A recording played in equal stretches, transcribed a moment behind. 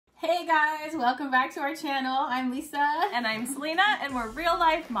Hey guys, welcome back to our channel. I'm Lisa. And I'm Selena, and we're real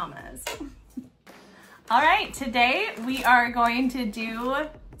life mamas. All right, today we are going to do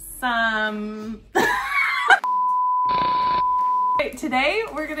some... Today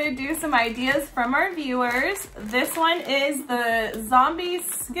we're gonna do some ideas from our viewers. This one is the zombie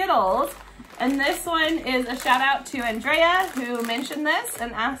Skittles, and this one is a shout out to Andrea who mentioned this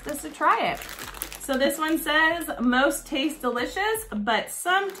and asked us to try it. So this one says, most taste delicious, but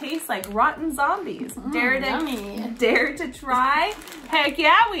some taste like rotten zombies. Dare to try? Heck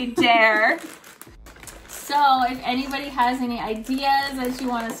yeah, we dare. So if anybody has any ideas that you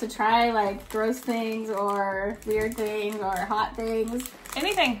want us to try, like gross things or weird things or hot things,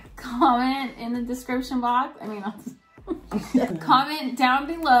 anything, comment in the description box. Comment down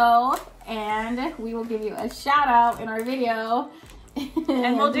below and we will give you a shout out in our video.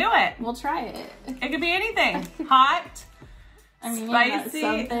 And we'll do it. We'll try it. It could be anything. Hot, spicy,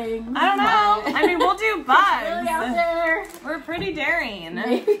 something. I don't know. I mean, we'll do bugs. Really out there. We're pretty daring.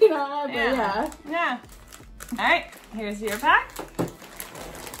 Maybe not, but yeah. All right, here's your pack.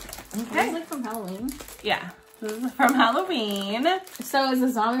 Okay. It's like from Halloween. Yeah, this is from Halloween. So is the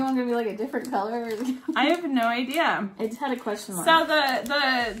zombie one gonna be like a different color? I have no idea. I just had a question mark. So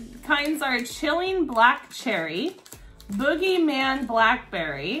the kinds are Chilling Black Cherry, Boogeyman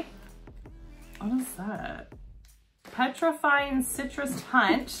Blackberry. What is that? Petrifying Citrus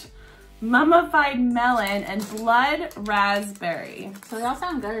Punch, Mummified Melon, and Blood Raspberry. So they all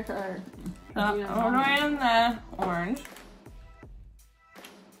sound good. And the orange.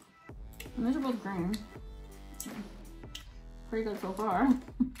 And these are both green. Pretty good so far.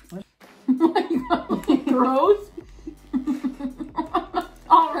 Gross.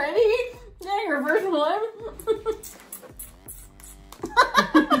 Already? Yeah, your first one.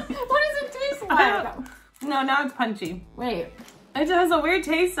 What does it taste like? No, now it's punchy. Wait. It has a weird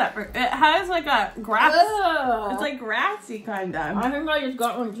taste up. It has like a grass. Ugh. It's like grassy kind of. I think I just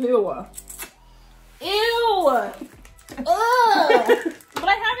got one too. Ew! Ugh! But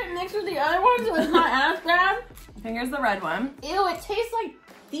I have it mixed with the other one, so it's not as bad. And here's the red one. Ew, it tastes like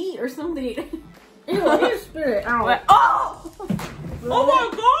feet or something. Ew, I need to spit it out. What? Oh! Oh my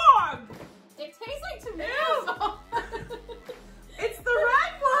god! It tastes like tomato. It's the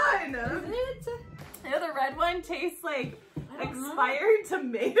red one! Is it? Yeah, the red one tastes like expired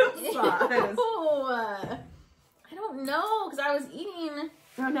tomato sauce. I don't know, because I was eating...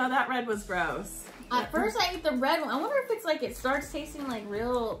 Oh no, that red was gross. At first I ate the red one. I wonder if it's like it starts tasting like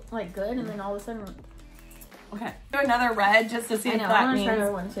real, like good, and then all of a sudden... Okay, do another red just to see if that means... I'm gonna try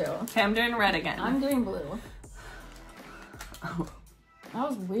one too. Okay, I'm doing red again. I'm doing blue. Oh. That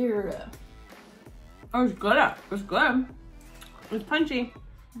was weird. It was good. It was good. It was punchy.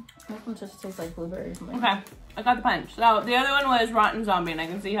 This one just tastes like blueberries. Okay, I got the punch. So the other one was rotten zombie, and I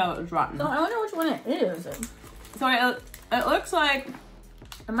can see how it was rotten. So I wonder which one it is. So it looks like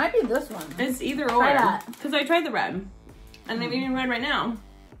it might be this one. it's either or. Because I tried the red, and I'm eating red right now,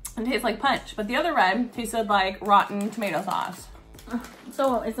 and it tastes like punch. But the other red tasted like rotten tomato sauce.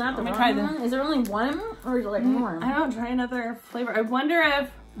 So it's not the rotten one? Is there only one, or is it like more? I don't know. Try another flavor. I wonder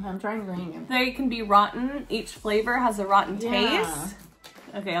if I'm trying green. They can be rotten. Each flavor has a rotten taste.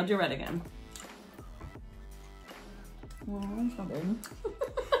 Okay, I'll do red again. Well, that's not good.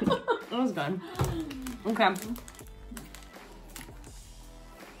 That was good. Okay.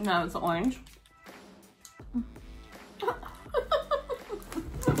 Now it's the orange.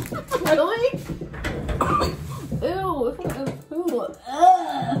 Really? Ew. Ew.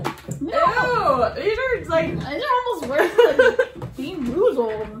 No. Ew. These are like... These are almost worse than being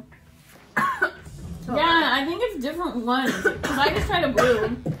boozled. Yeah, I think it's different ones. Because I just tried a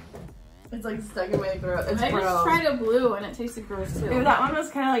blue. It's like stuck in my throat. It's I just tried a blue and it tasted gross too. Maybe that one was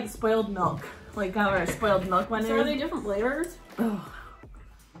kind of like spoiled milk. Like how our spoiled milk one is. So are they different flavors?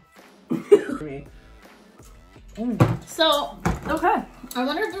 So, okay. I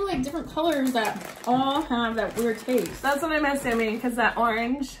wonder if they're like different colors that all have that weird taste. That's what I'm assuming, because that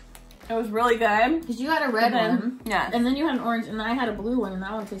orange, it was really good. Because you had a red one. Yeah. And then you had an orange, and I had a blue one, and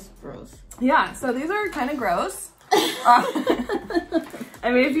that one tastes gross. Yeah, so these are kind of gross.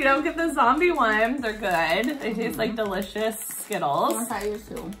 I mean, if you don't get the zombie one, they're good. They taste like delicious Skittles. I'm gonna try yours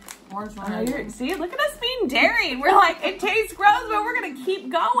too. Orange one. See, look at us being daring. We're like, it tastes gross, but we're gonna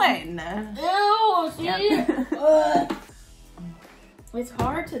keep going. Ew, see? Yeah. It's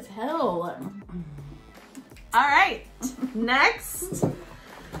hard to tell. All right, next.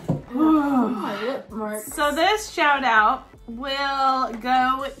 My lip marks. So this shout out will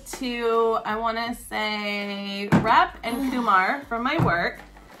go to, I want to say, Rep and Kumar from my work.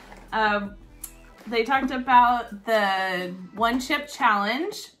 They talked about the one chip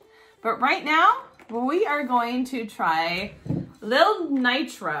challenge. But right now, we are going to try Lil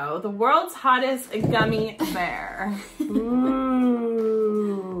NITRO, the world's hottest gummy bear.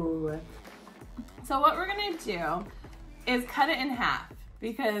 Ooh. So what we're gonna do is cut it in half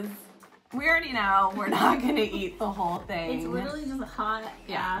because we already know we're not gonna eat the whole thing. It's literally just a hot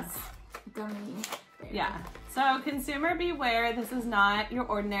ass gummy bear. Yeah. So consumer beware, this is not your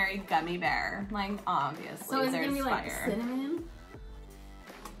ordinary gummy bear. Like, obviously, so is it there's gonna be like fire. cinnamon?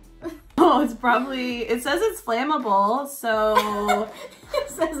 Oh, it's probably, it says it's flammable, so It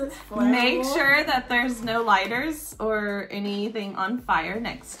says it's flammable. Make sure that there's no lighters or anything on fire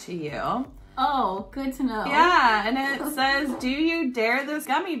next to you. Oh, good to know. Yeah, and it says, do you dare this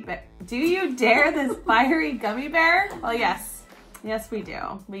gummy bear? Do you dare this fiery gummy bear? Well, yes. Yes, we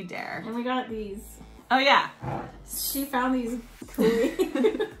do. We dare. And we got these. Oh, yeah. She found these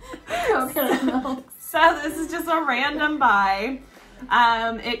coconut milk. So this is just a random buy.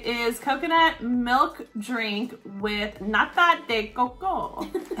 It is coconut milk drink with nata de coco.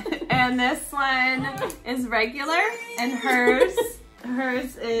 And this one is regular, and hers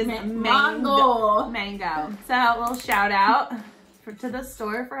is mango. So a little shout out to the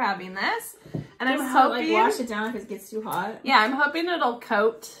store for having this. And I'm hoping, like, wash it down if it gets too hot. Yeah, I'm hoping it'll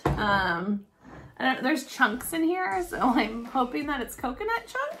coat. There's chunks in here, so I'm hoping that it's coconut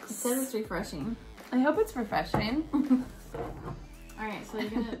chunks. It says it's refreshing. I hope it's refreshing. All right, so you're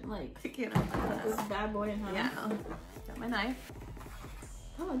gonna like I can't open this bad boy in her. Yeah. Got my knife.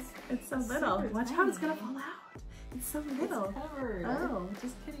 Oh, it's so little. Watch how it's gonna fall out. It's so little. It's covered. Oh,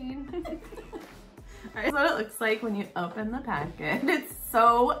 just kidding. All right, that's what it looks like when you open the packet. It's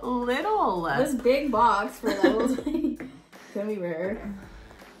so little. This big box for that little gummy bear.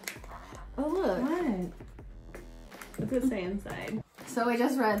 Oh, look. What? What does it say inside? So I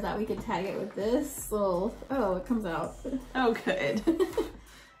just read that we could tag it with this little, oh, it comes out. Oh, good.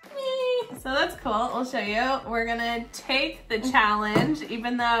 So that's cool. I'll show you. We're gonna take the challenge,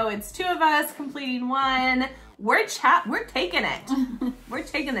 even though it's two of us completing one. We're taking it. We're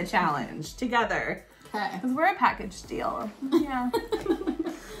taking the challenge together. Okay. Because we're a package deal. Yeah.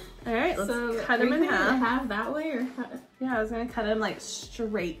 All right, let's cut them in half. Half that way or cut? Yeah, I was gonna cut them like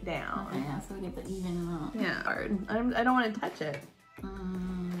straight down. Okay, yeah, so we get the even amount. Yeah, hard. I don't want to touch it.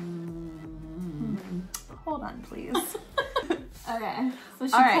 Hold on, please. Okay, so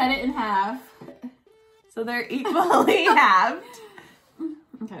she cut it in half. So they're equally halved.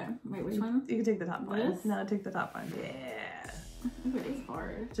 Okay, wait, which one? You can take the top one. This? No, take the top one. Yeah. Ooh, it is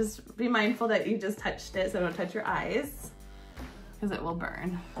hard. Just be mindful that you just touched it, so don't touch your eyes, because it will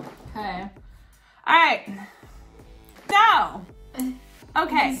burn. Okay. All right. So,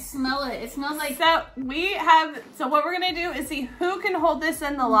 okay. Smell it. It smells like. So what we're gonna do is see who can hold this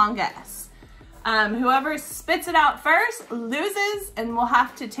in the longest. Whoever spits it out first loses, and we'll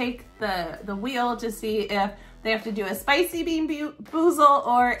have to take the wheel to see if they have to do a spicy bean boozle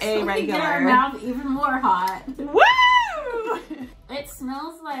or a regular. Get our mouth even more hot. Woo! It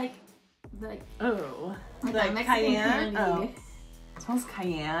smells like Oh, like cayenne. candy. Oh, it smells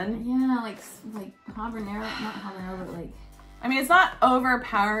cayenne. Yeah, like habanero, not habanero, but like. I mean, it's not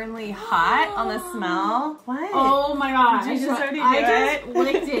overpoweringly hot on the smell. What? Oh my gosh! Did you just already do I just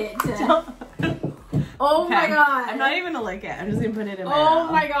licked it. Oh my god! I'm not even gonna lick it. I'm just gonna put it in my mouth.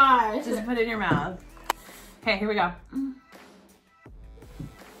 mouth. My gosh! Just put it in your mouth. Okay, here we go.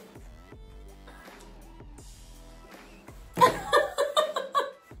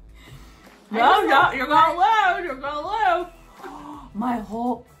 No, you're going low. You're going low. My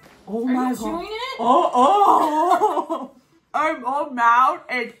whole. Oh my god. Chewing it? Oh. My mouth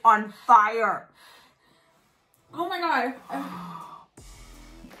is on fire. Oh my god.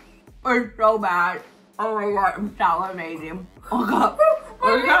 It's so bad. Oh my god, it's so amazing. Oh god.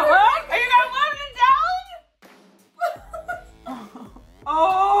 Are you gonna look? Are you gonna look it down?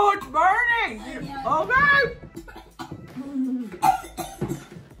 Oh, it's burning. Okay.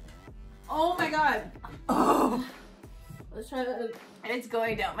 Oh my god. Oh. Let's try that. It's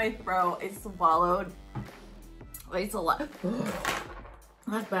going down my throat. It's swallowed. It's a lot.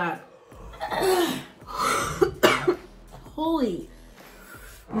 That's bad. Holy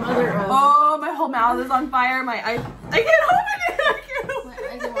mother of. Oh, my whole mouth is on fire. My eyes. I can't open it. I can't open My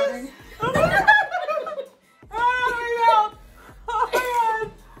eyes are watering. Oh my mouth. Oh my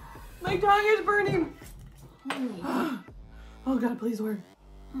god. My tongue is burning. Holy. Oh god, please work.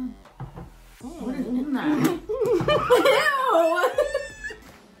 What is in that? Ew!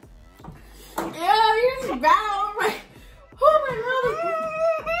 Ew, you're just bad. Oh my god.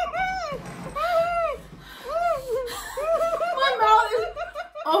 My mouth is.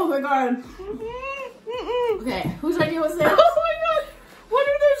 Oh my god. Okay, whose idea was this? Oh my god. What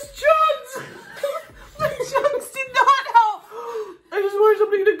are those chunks?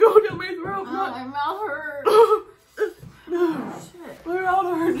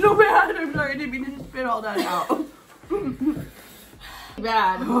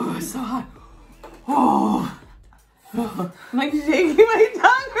 Bad. Oh, it's so hot. Oh. I'm like shaking, my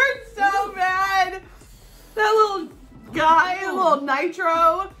tongue hurts so bad. That little guy, little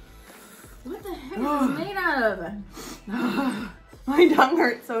Nitro. What the heck is this made of? My tongue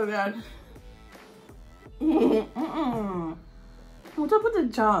hurts so bad. What's up with the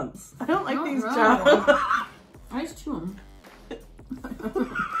chunks? I don't like these chunks. I just chew them.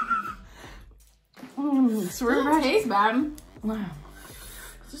 It doesn't taste bad.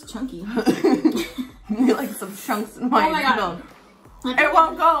 It's just chunky. You like some chunks in my God. It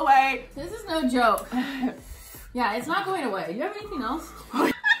won't go away. This is no joke. Yeah, it's not going away. Do you have anything else?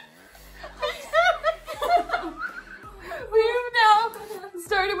 We've now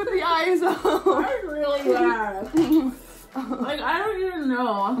started with the eyes out. That's really bad. Like, I don't even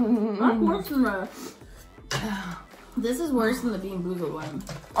know. That's worse than the... This is worse than the Bean Boozled one.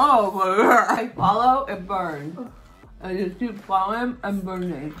 Oh, I follow and burn. I just keep following and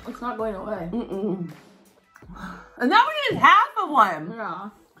burning. It's not going away. And that one is half of one. Yeah.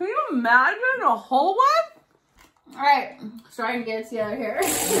 Can you imagine a whole one? All right, try and get it together here.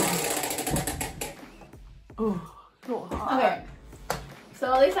 Oh, so hot. Okay,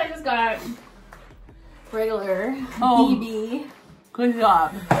 so at least I just got regular BB. Good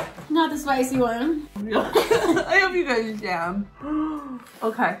job. Not the spicy one. I hope you guys jam.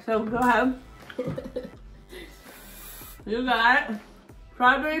 Okay, so go ahead. You got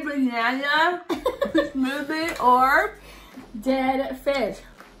strawberry banana smoothie or dead fish.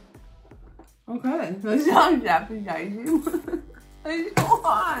 Okay, that sounds appetizing. It's so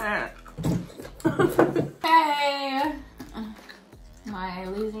hot. Hey, am I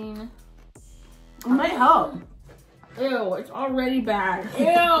losing? It might help. Ew, it's already bad. Ew,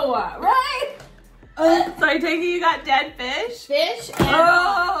 right? So I take it you got dead fish? Fish and...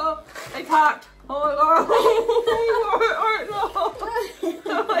 Oh, I talked. Oh my God. No.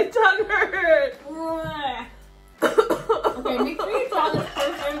 My tongue hurt. Okay, make sure you tell this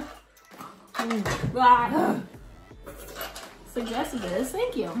person suggested this.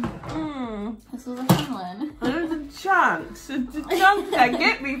 Thank you. This was a fun one. There's the chunks. It's the chunks that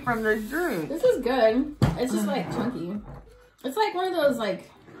get me from the drink. This is good. It's just like chunky. It's like one of those like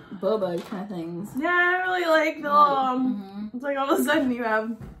boba kind of things. Yeah, I really like the little, it's like all of a sudden you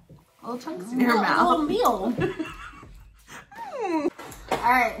have little chunks in your mouth. A little meal.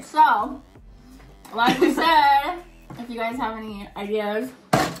 Alright, so, like we said, if you guys have any ideas,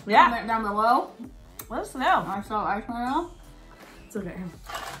 comment down below. Let us know. I want to know. It's okay.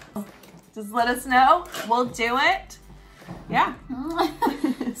 Just let us know. We'll do it. Yeah.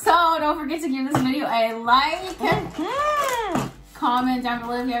 So don't forget to give this video a like. Comment down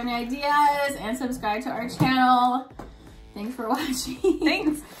below if you have any ideas. And subscribe to our channel. Thanks for watching.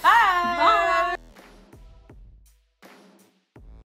 Thanks. Bye.